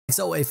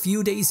So a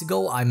few days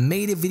ago I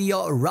made a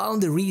video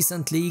around the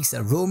recent leaks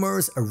and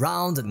rumors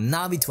around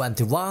Navi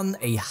 21,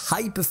 a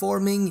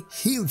high-performing,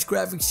 huge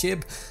graphics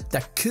chip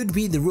that could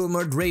be the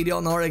rumored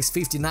Radeon RX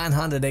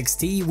 5900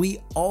 XT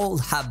we all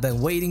have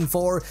been waiting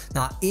for.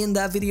 Now in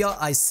that video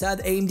I said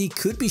AMD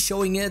could be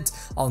showing it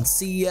on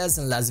CES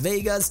in Las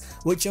Vegas,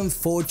 which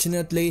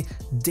unfortunately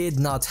did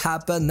not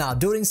happen. Now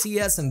during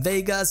CES in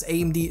Vegas,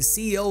 AMD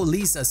CEO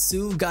Lisa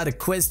Su got a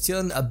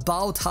question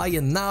about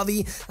high-end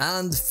Navi,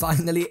 and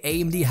finally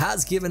AMD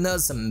has given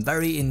us some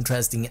very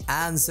interesting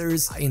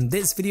answers. In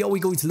this video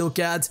we're going to look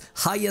at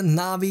high-end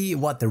Navi,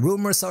 what the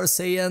rumors are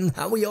saying,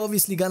 and we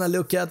obviously gonna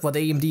look at what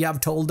AMD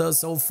have told us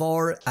so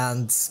far,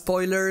 and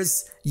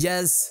spoilers,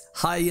 yes,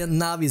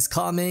 high-end Navi is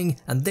coming,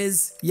 and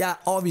this, yeah,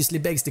 obviously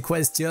begs the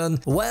question,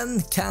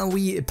 when can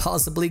we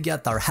possibly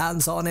get our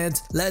hands on it?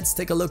 Let's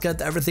take a look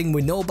at everything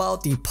we know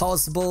about the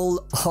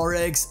possible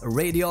RX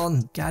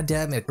Radeon,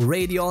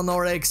 Radeon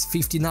RX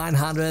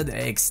 5900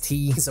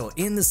 XT. So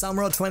in the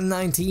summer of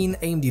 2019,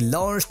 AMD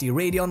launched the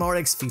Radeon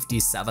RX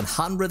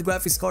 5700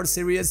 graphics card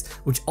series,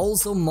 which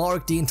also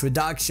marked the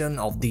introduction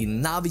of the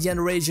Navi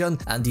generation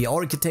and the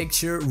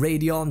architecture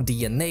Radeon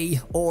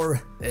DNA,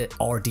 or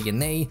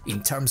RDNA.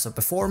 In terms of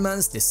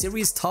performance, the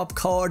series top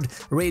card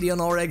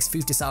Radeon RX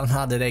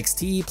 5700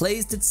 XT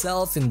placed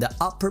itself in the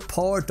upper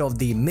part of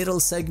the middle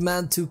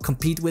segment to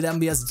compete with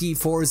NVIDIA's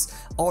GeForce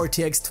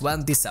RTX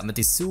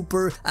 2070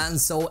 Super, and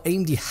so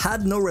AMD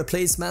had no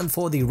replacement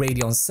for the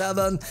Radeon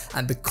 7,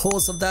 and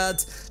because of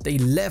that they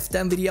left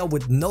NVIDIA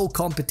with no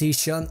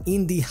competition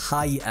in the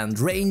high-end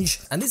range.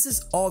 And this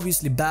is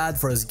obviously bad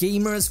for us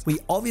gamers. We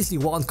obviously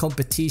want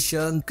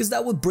competition because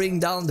that would bring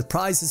down the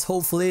prices,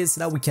 hopefully, so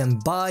that we can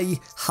buy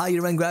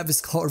higher-end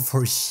graphics card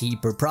for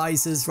cheaper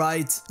prices,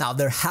 right? Now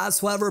there has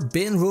however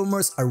been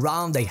rumors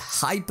around a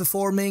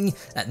high-performing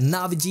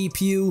Navi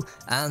GPU,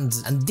 and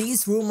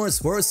these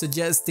rumors were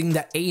suggesting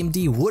that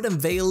AMD would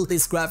unveil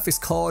this graphics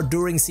card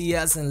during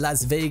CES in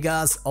Las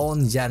Vegas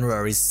on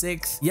January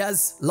 6th.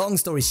 Yes, long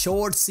story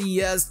short,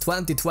 CES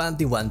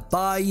 2020 went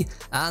by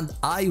and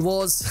I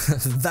was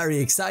very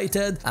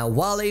excited, and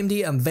while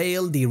AMD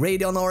unveiled the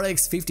Radeon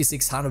RX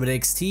 5600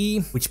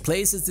 XT, which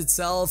places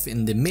itself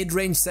in the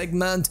mid-range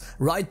segment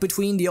right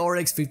between the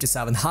RX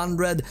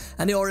 5700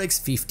 and the RX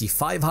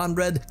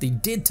 5500, they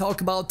did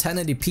talk about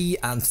 1080p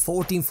and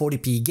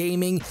 1440p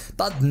gaming,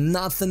 but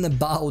nothing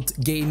about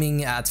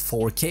gaming at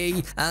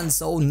 4K, and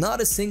so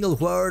not a single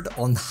word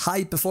on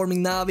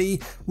high-performing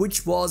Navi,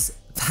 which was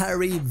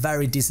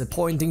very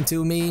disappointing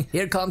to me.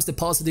 Here comes the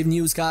positive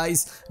news,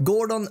 guys.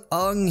 Gordon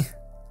Ung,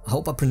 I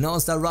hope I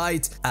pronounced that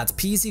right, at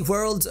PC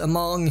World,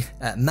 among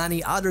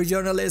many other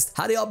journalists,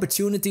 had the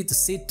opportunity to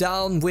sit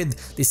down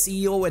with the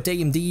CEO at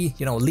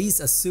AMD,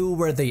 Lisa Su,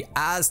 where they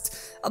asked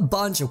a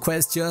bunch of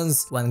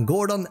questions. When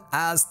Gordon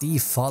asked the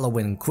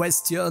following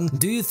question: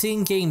 do you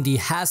think AMD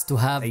has to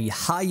have a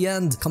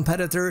high-end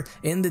competitor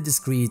in the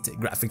discrete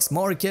graphics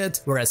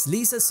market? Whereas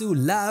Lisa Su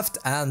laughed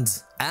and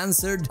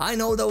answered, I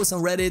know those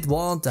on Reddit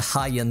want a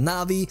high-end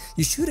Navi.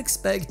 You should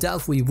expect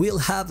that we will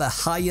have a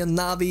high-end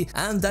Navi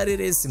and that it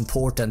is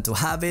important to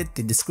have it.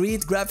 The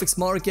discrete graphics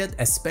market,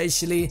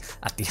 especially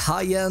at the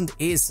high-end,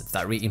 is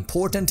very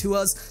important to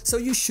us, so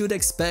you should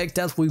expect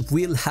that we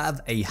will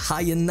have a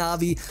high-end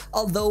Navi,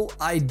 although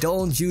I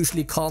don't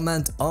usually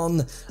comment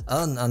on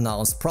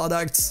unannounced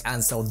products.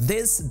 And so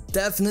this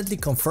definitely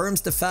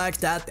confirms the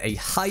fact that a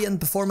high-end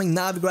performing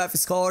Navi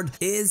graphics card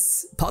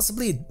is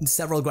possibly,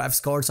 several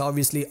graphics cards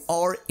obviously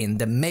are in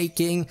the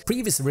making.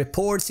 Previous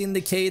reports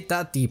indicate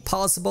that the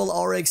possible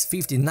RX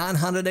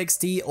 5900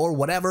 XT, or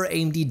whatever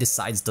AMD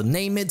decides to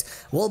name it,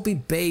 will be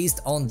based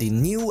on the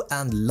new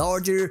and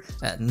larger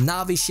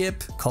Navi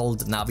chip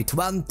called Navi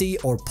 20,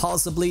 or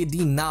possibly the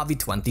Navi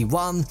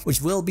 21,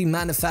 which will be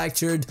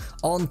manufactured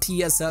on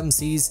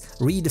TSMC's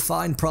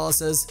redefined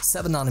process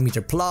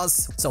 7nm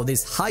plus. So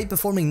this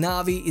high-performing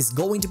Navi is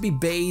going to be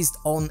based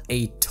on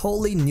a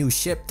totally new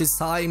chip this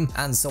time,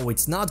 and so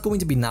it's not going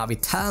to be Navi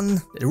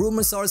 10. The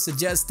rumors are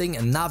suggesting a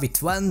Navi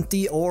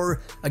 20,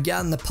 or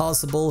again a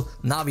possible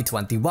Navi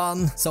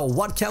 21. So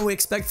what can we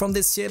expect from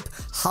this chip?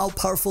 How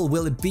powerful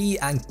will it be,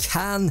 and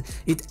can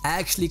it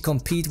actually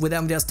compete with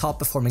NVIDIA's top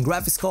performing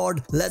graphics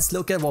card? Let's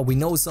look at what we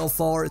know so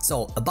far.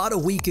 So about a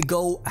week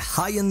ago, a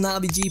high-end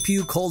Navi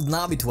GPU called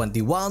Navi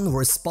 21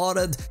 were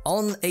spotted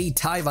on a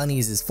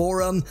Taiwanese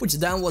forum, which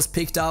then was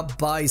picked up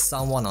by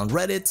someone on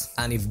Reddit.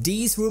 And if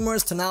these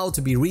rumors turn out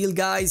to be real,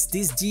 guys,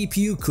 this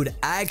GPU could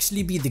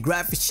actually be the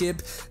graphics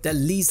chip that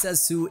Lisa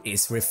Su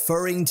is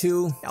referring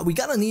to. Now, we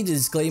gotta need a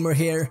disclaimer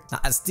here. Now,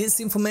 as this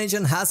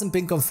information hasn't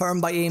been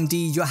confirmed by AMD,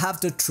 you have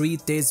to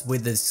treat this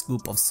with a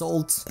scoop of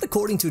salt. But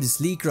according to this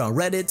leaker on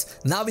Reddit,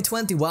 Navi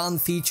 21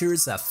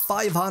 features a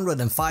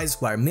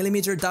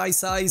 505mm die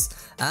size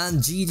and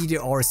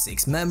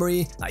GDDR6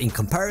 memory. Now, in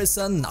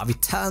comparison, Navi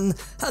 10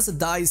 has a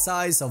die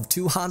size of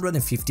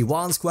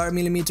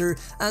 251mm,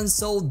 and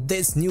so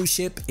this new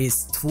chip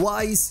is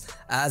twice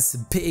as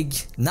big.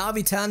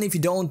 Navi 10, if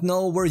you don't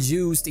know, were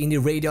used in the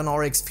Radeon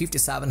RX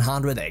 5700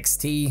 5700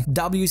 XT.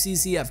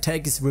 WCCF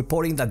Tech is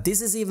reporting that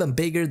this is even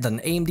bigger than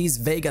AMD's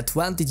Vega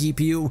 20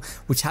 GPU,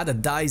 which had a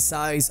die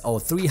size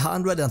of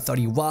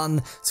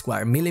 331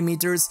 square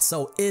millimeters,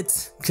 so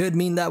it could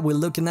mean that we're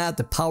looking at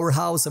the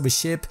powerhouse of a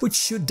chip, which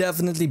should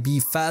definitely be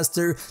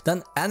faster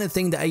than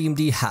anything the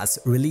AMD has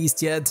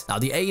released yet. Now,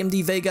 the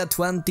AMD Vega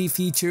 20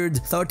 featured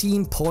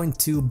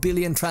 13.2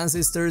 billion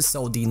transistors,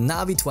 so the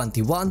Navi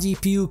 21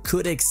 GPU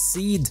could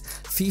exceed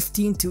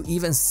 15 to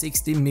even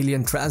 60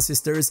 million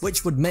transistors,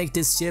 which would make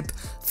this chip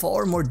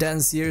far more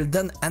denser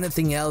than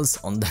anything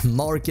else on the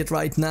market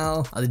right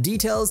now. The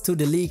details to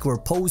the leak were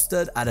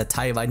posted at a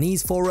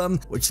Taiwanese forum,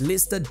 which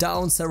listed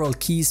down several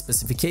key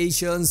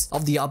specifications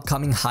of the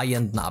upcoming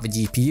high-end Navi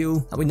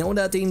GPU. And we know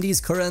that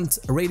AMD's current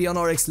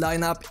Radeon RX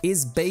lineup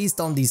is based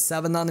on the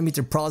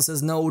 7nm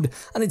process node,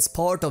 and it's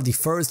part of the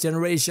first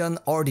generation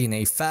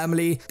RDNA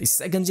family. The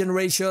second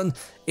generation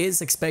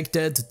is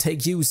expected to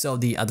take use of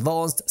the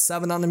advanced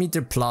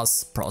 7nm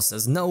plus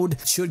process node.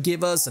 It should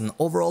give us an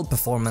overall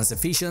performance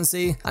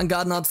efficiency, and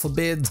God not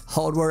forbid,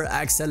 hardware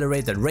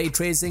accelerated ray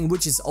tracing,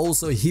 which is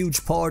also a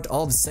huge part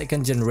of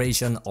second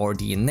generation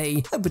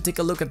RDNA. If we take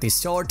a look at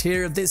this chart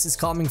here, this is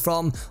coming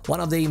from one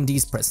of the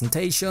AMD's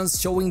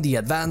presentations, showing the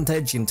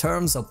advantage in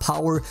terms of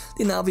power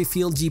the Navi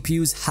Field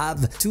GPUs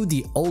have to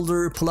the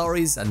older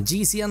Polaris and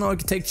GCN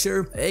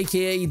architecture,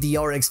 aka the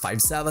RX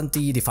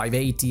 570, the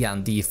 580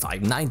 and the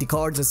 590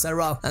 cards,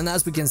 etc. And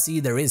as we can see,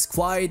 there is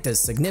quite a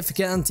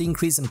significant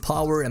increase in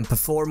power and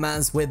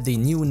performance with the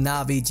new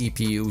Navi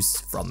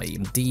GPUs from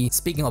AMD.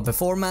 Speaking of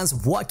performance,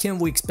 what can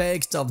we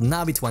expect of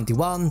Navi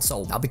 21?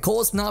 So now,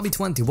 because Navi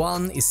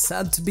 21 is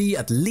said to be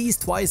at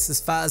least twice as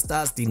fast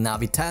as the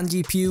Navi 10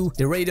 GPU,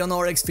 the Radeon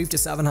RX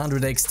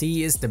 5700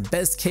 XT is the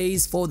best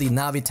case for the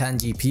Navi 10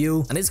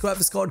 GPU, and this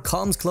graphics card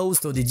comes close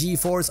to the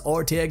GeForce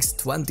RTX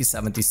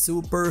 2070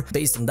 Super.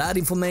 Based on that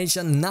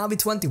information, Navi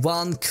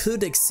 21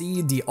 could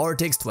exceed the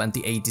RTX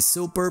 2080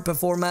 Super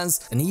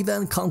performance and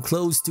even come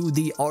close to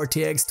the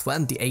RTX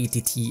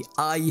 2080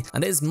 Ti,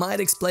 and this might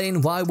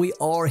explain why we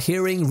are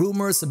hearing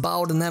rumors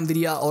about an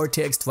Nvidia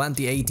RTX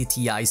 2080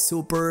 Ti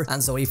Super.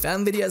 And so if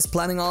Nvidia is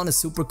planning on a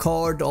super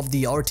card of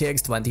the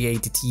RTX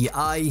 2080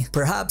 Ti,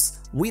 perhaps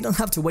we don't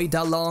have to wait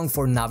that long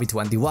for Navi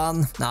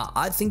 21. Now,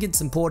 I think it's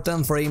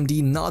important for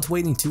AMD not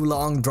waiting too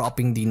long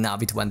dropping the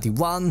Navi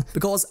 21,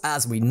 because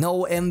as we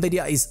know,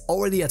 Nvidia is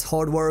already at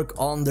hard work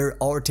on their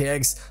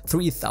RTX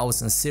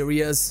 3000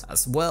 series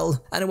as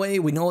well. Anyway,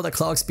 we know that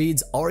clock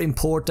speeds are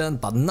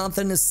important, but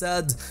nothing is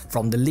said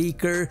from the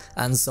leaker,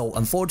 and so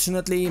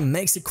unfortunately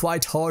makes it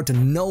quite hard to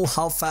know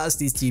how fast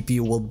this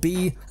GPU will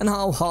be and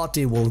how hot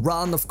it will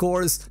run, of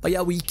course. But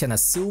yeah, we can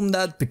assume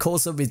that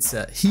because of its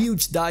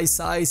huge die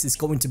size, it's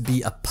going to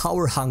be a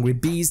power-hungry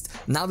beast.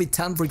 Navi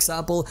 10, for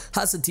example,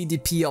 has a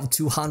TDP of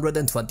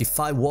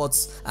 225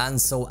 watts,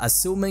 and so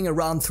assuming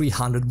around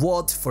 300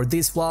 watt for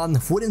this one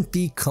wouldn't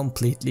be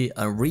completely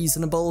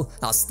unreasonable.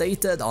 As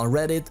stated on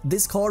Reddit,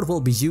 this card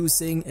will be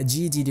using a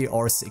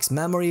GDDR6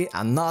 memory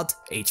and not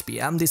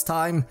HBM this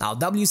time. Now,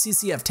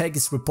 WCCF Tech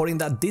is reporting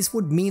that this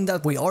would mean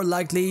that we are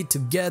likely to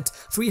get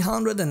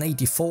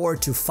 384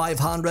 to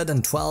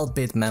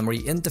 512-bit memory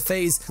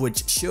interface,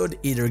 which should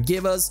either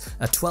give us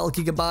a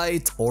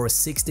 12GB or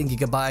 16GB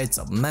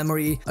of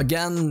memory.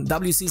 Again,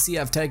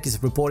 WCCF Tech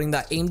is reporting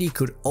that AMD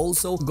could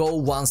also go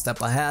one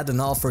step ahead and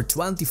offer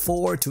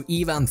 24 to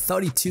even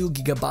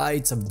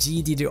 32GB of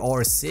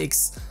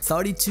GDDR6.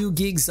 32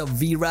 gigs of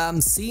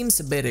VRAM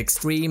seems a bit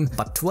extreme,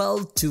 but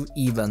 12 to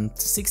even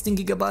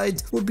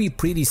 16GB would be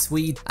pretty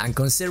sweet, and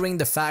considering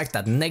the fact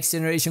that next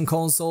generation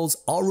consoles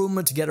are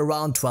rumored to get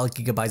around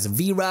 12GB of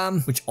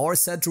VRAM, which are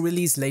set to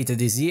release later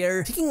this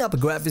year, picking up a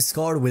graphics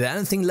card with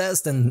anything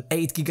less than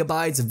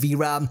 8GB of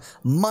VRAM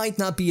might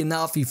not be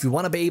enough if you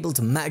want to be able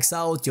to max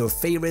out your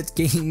favorite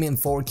game in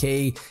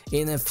 4K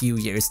in a few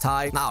years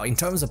time. Now, in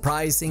terms of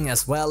pricing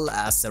as well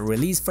as a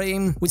release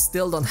frame, we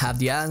still don't have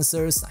the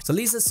answers. So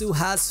Lisa Su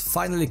has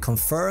finally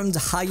confirmed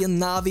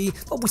high-end Navi,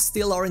 but we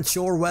still aren't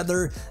sure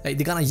whether they're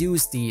gonna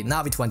use the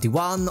Navi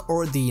 21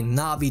 or the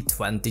Navi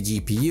 20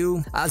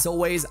 GPU. As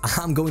always,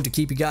 I'm going to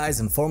keep you guys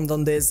informed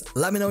on this.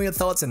 Let me know your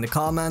thoughts in the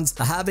comments.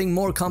 Having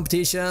more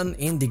competition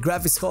in the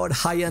graphics card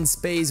high-end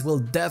space will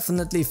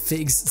definitely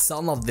fix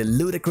some of the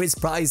ludicrous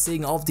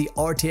pricing of the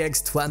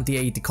RTX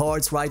 2080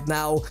 cards right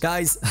now.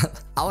 Guys,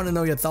 I want to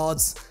know your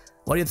thoughts.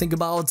 What do you think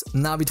about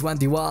Navi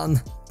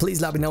 21? Please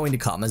let me know in the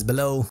comments below.